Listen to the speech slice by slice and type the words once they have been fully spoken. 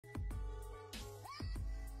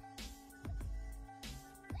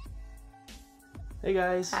Hey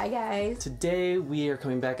guys. Hi guys. Today we are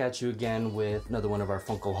coming back at you again with another one of our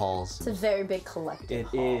Funko hauls. It's a very big collective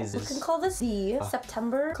haul. It is. We can call this the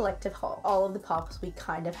September collective haul. All of the pops we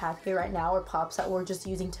kind of have here right now are pops that we're just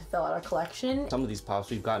using to fill out our collection. Some of these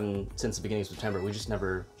pops we've gotten since the beginning of September. We just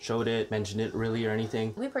never showed it, mentioned it really or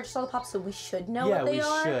anything. We purchased all the pops, so we should know what they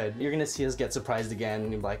are. Yeah, we should. You're gonna see us get surprised again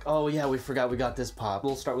and be like, oh yeah, we forgot we got this pop.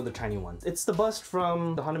 We'll start with the tiny one. It's the bust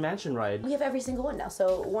from the Haunted Mansion ride. We have every single one now.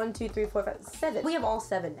 So 1, 2, 3, 4, 5, 7. We have all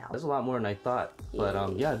 7 now. There's a lot more than I thought,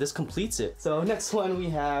 but yeah, this completes it. So next one we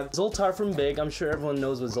have Zoltar from Big. I'm sure everyone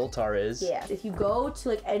knows what Zoltar is. Yeah, if you go to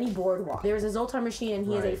like any boardwalk, there's a Zoltar machine and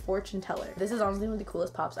he is a fortune teller. This is honestly one of the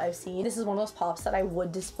coolest pops I've seen. This is one of those pops that I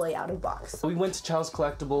would display out of box. We went to Child's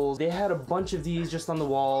Collectibles. They had a bunch of these just on the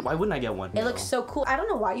wall. Why wouldn't I get one? It looks so cool. I don't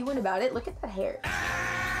know why you went about it. Look at that hair.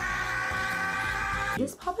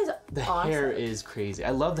 This pop is awesome. The hair is crazy.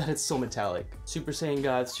 I love that it's so metallic. Super Saiyan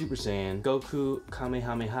God, Super Saiyan, Goku,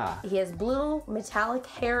 Kamehameha. He has blue metallic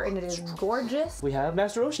hair and it is gorgeous. We have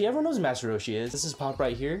Master Roshi. Everyone knows who Master Roshi is. This is pop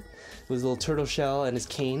right here with his little turtle shell and his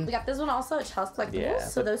cane. We got this one also at Chalice Collectibles. Yeah,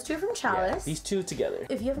 so those two are from Chalice. Yeah, these two together.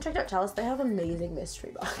 If you haven't checked out Chalice, they have an amazing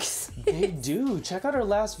mystery box. They do. Check out our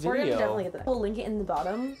last video. We're gonna definitely get that. We'll link it in the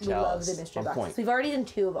bottom. We love the mystery boxes. We've already done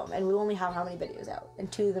 2 of them and we only have how many videos out? And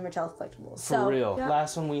 2 of them are Chalice Collectibles. For real. Yeah.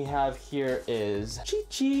 Last one we have here is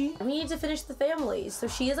Chi-Chi. We need to finish the families. So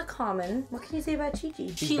she is a common. What can you say about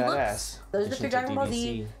Chi-Chi? She badass. Those are the 3 Dragon Ball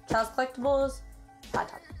Z, Chalice Collectibles, Hot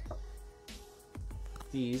Topic.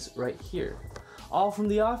 These right here. All from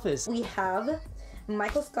The Office. We have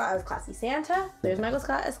Michael Scott as Classy Santa. There's Michael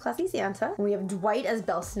Scott as Classy Santa. We have Dwight as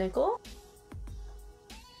Belsnickel.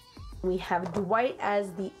 We have Dwight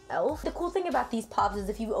as the elf. The cool thing about these pops is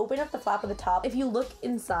if you open up the flap of the top, if you look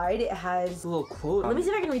inside, it has a little quote. Let me see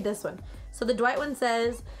if I can read this one. So the Dwight one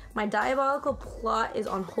says, "My diabolical plot is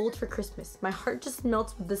on hold for Christmas. My heart just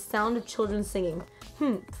melts with the sound of children singing.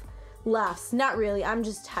 Laughs. Not really. I'm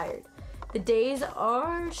just tired. The days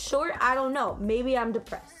are short. I don't know. Maybe I'm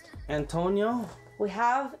depressed." Antonio. We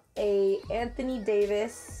have a Anthony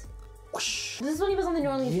Davis. This is when he was on the New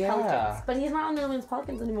Orleans Pelicans, but he's not on the New Orleans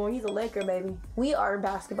Pelicans anymore. He's a Laker, baby. We are a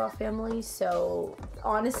basketball family, so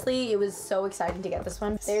honestly, it was so exciting to get this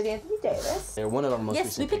one. There's Anthony Davis. They're one of our most recent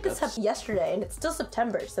Yes, we picked this up yesterday, and it's still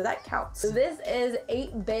September, so that counts. So this is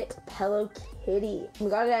 8-bit Hello Kitty. We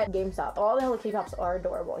got it at GameStop. All the Hello Kitty pops are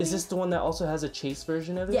adorable. Is this the one that also has a chase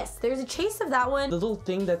version of it? Yes, there's a chase of that one. The little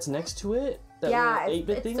thing that's next to it? Yeah,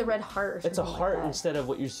 it's the red heart or something. It's a heart like instead of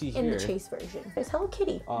what you see here. In the chase version. There's Hello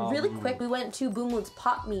Kitty. Really quick, we went to Boomwood's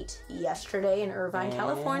Pop Meet yesterday in Irvine,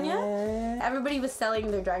 California. Everybody was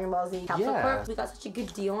selling their Dragon Ball Z capsule corp. We got such a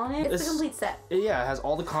good deal on it. It's a complete set. Yeah, it has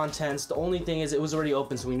all the contents. The only thing is it was already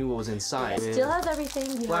open, so we knew what was inside. It still has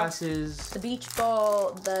everything. We glasses. The beach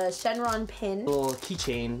ball, the Shenron pin. The little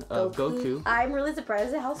keychain of Goku. I'm really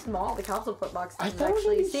surprised at how small the capsule corp box is. I thought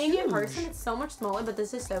actually. Seeing it in person, it's so much smaller, but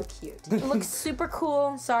this is so cute. It looks super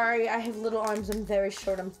cool. Sorry, I have little arms. I'm very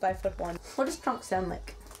short. I'm 5'1". What does Trunks sound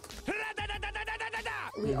like?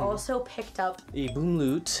 We also picked up a Boom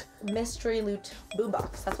Loot. Mystery Loot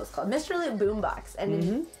Boombox. That's what it's called. Mystery Loot Boombox.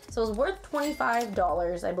 And so it was worth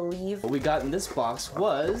 $25, I believe. What we got in this box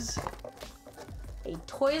was a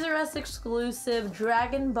Toys R Us exclusive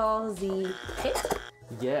Dragon Ball Z kit.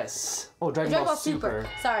 Yes. Oh, Dragon Ball Super.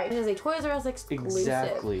 Sorry, it is a Toys R Us exclusive.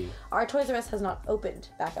 Exactly. Our Toys R Us has not opened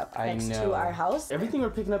back up next to our house. Everything we're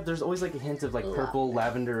picking up, there's always like a hint of like purple,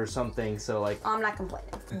 lavender or something, so like... I'm not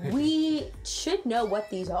complaining. We should know what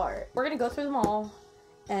these are. We're gonna go through them all,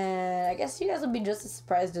 and I guess you guys will be just as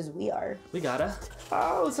surprised as we are. We gotta.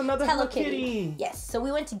 Oh, it's another Hello Kitty. Yes, so we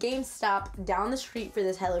went to GameStop down the street for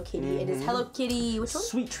this Hello Kitty. It is Hello Kitty, which one?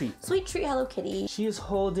 Sweet Treat. Sweet Treat Hello Kitty. She is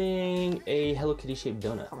holding a Hello Kitty shaped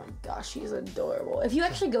donut. Oh my gosh, she's adorable. If you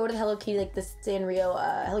actually go to the Hello Kitty, like the Sanrio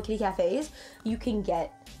Hello Kitty cafes, you can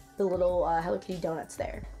get the little Hello Kitty donuts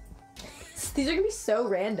there. These are gonna be so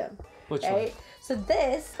random. Which one? So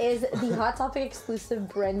this is the Hot Topic exclusive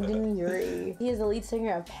Brendan Urie. He is the lead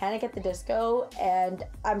singer of Panic at the Disco, and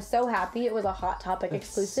I'm so happy it was a Hot Topic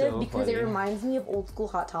exclusive because it reminds me of old school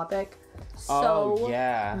Hot Topic so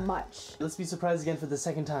much. Let's be surprised again for the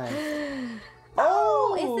second time.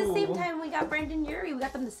 Oh, it's the same time we got Brendan Urie. We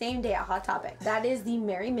got them the same day at Hot Topic. That is the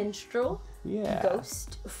Merry Minstrel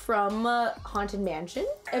ghost from Haunted Mansion.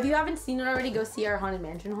 If you haven't seen it already, go see our Haunted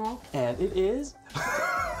Mansion haul. And it is...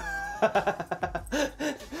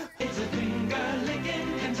 It's a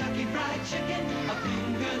finger-licking Kentucky Fried Chicken, a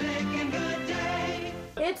finger-licking good day.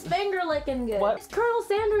 It's finger-licking good. What? It's Colonel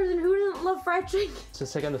Sanders, and who doesn't love fried chicken?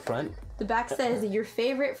 Just check on the front. The back says, your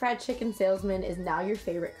favorite fried chicken salesman is now your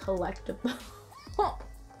favorite collectible.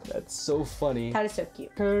 That's so funny. That is so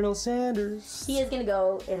cute. Colonel Sanders. He is gonna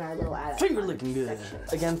go in our little ad. Finger licking good. section.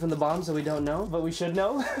 Again from the bottom, so we don't know, but we should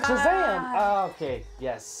know. Shazam! Ah, okay,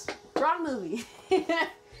 yes. Wrong movie.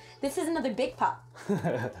 This is another Big Pop.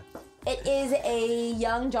 It is a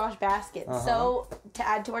young Josh Baskins. So, to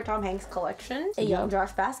add to our Tom Hanks collection, a young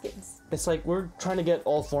Josh Baskins. It's like we're trying to get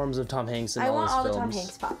all forms of Tom Hanks in I all want his all films. the Tom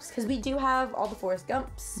Hanks pops, because we do have all the Forrest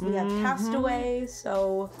Gumps. We have Castaway,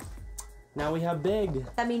 so... Now we have Big.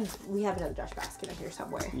 That means we have another Josh Baskin up here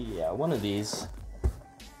somewhere. Yeah, one of these.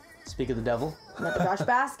 Speak of the devil. Another Josh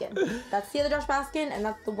Baskin. That's the other Josh Baskin, and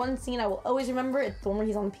that's the one scene I will always remember. It's the one where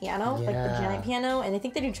he's on the piano, like the Yeah. giant piano, and I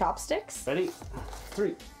think they do chopsticks. Ready?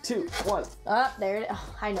 3, 2, 1. There it is.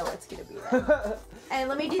 Oh, I know it's gonna be then. And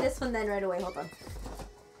let me do this one then right away. Hold on.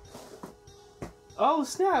 Oh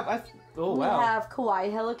snap! Oh We wow. have Kawaii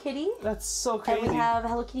Hello Kitty, That's so and crazy. we have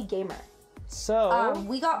Hello Kitty Gamer. So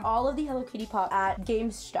We got all of the Hello Kitty pop at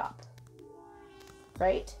GameStop.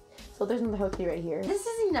 Right? So there's another Hello Kitty right here. This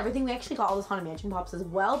isn't even everything. We actually got all the Haunted Mansion pops as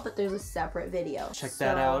well, but there's a separate video. check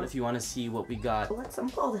that out if you want to see what we got. Let's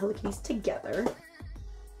put all the Hello Kitties together.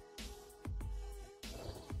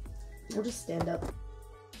 We'll just stand up.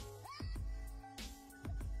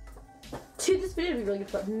 Dude, this video would be really good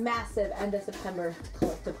for a massive end of September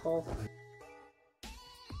collective haul.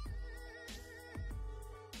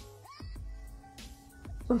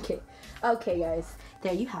 Okay guys,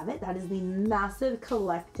 there you have it. That is the massive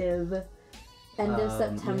collective end of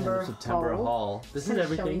September, haul. This is Kinda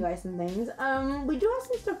everything. showing you guys some things. We do have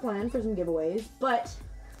some stuff planned for some giveaways, but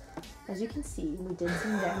as you can see, we did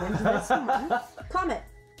some damage this month. Comment,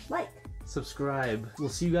 like, Subscribe. We'll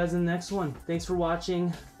see you guys in the next one. Thanks for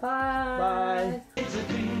watching. bye. Bye. It's a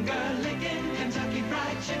finger licking Kentucky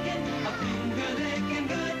Fried Chicken, a finger